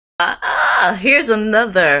Here's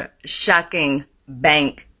another shocking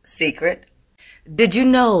bank secret. Did you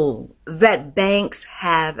know that banks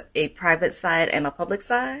have a private side and a public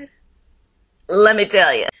side? Let me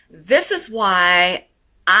tell you. This is why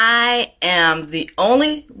I am the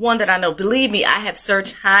only one that I know, believe me, I have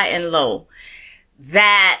searched high and low,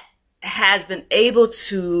 that has been able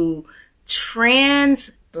to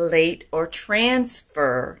translate or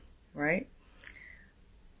transfer, right,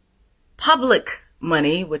 public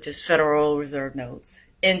money, which is Federal Reserve notes,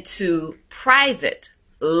 into private,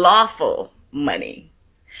 lawful money.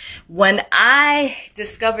 When I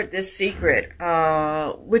discovered this secret,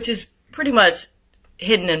 which is pretty much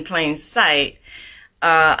hidden in plain sight,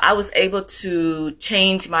 I was able to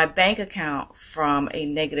change my bank account from a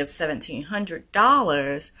negative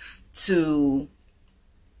 $1,700 to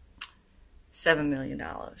 $7 million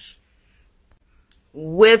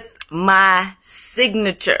with my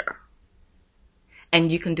signature.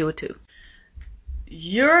 And you can do it too.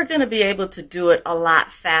 You're going to be able to do it a lot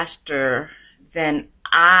faster than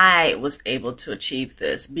I was able to achieve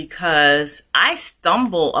this because I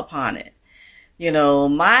stumble upon it. You know,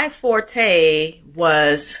 my forte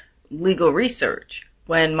was legal research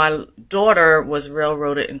when my daughter was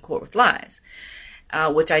railroaded in court with lies,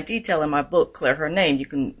 which I detail in my book, Clear Her Name. You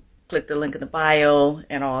can click the link in the bio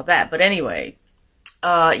and all that. But anyway,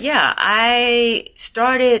 yeah, I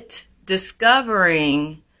started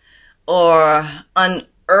discovering or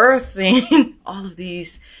unearthing all of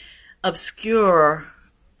these obscure,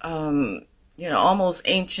 almost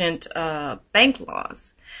ancient bank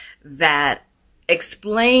laws that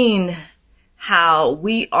explain how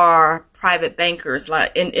we are private bankers.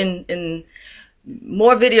 Like in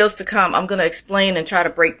more videos to come, I'm going to explain and try to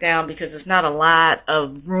break down because there's not a lot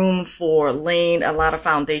of room for laying a lot of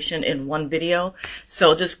foundation in one video.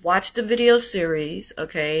 So just watch the video series,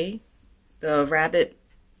 okay? The Rabbit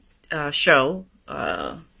Show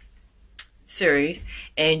series,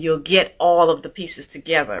 and you'll get all of the pieces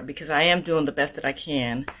together because I am doing the best that I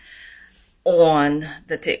can on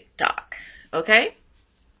the TikTok, okay?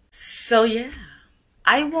 So yeah,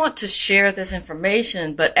 I want to share this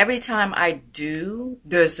information, but every time I do,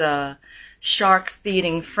 there's a shark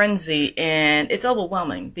feeding frenzy, and it's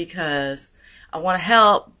overwhelming because I want to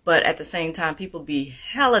help, but at the same time, people be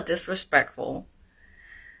hella disrespectful,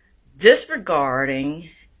 disregarding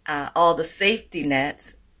all the safety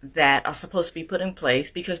nets that are supposed to be put in place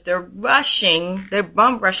because they're bum rushing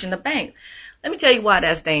the bank. Let me tell you why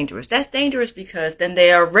that's dangerous. That's dangerous because then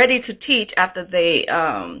they are ready to teach after they,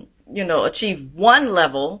 achieve one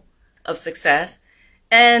level of success,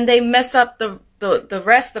 and they mess up the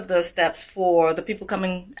rest of the steps for the people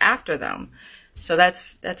coming after them. So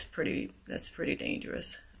that's pretty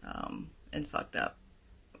dangerous and fucked up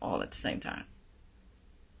all at the same time.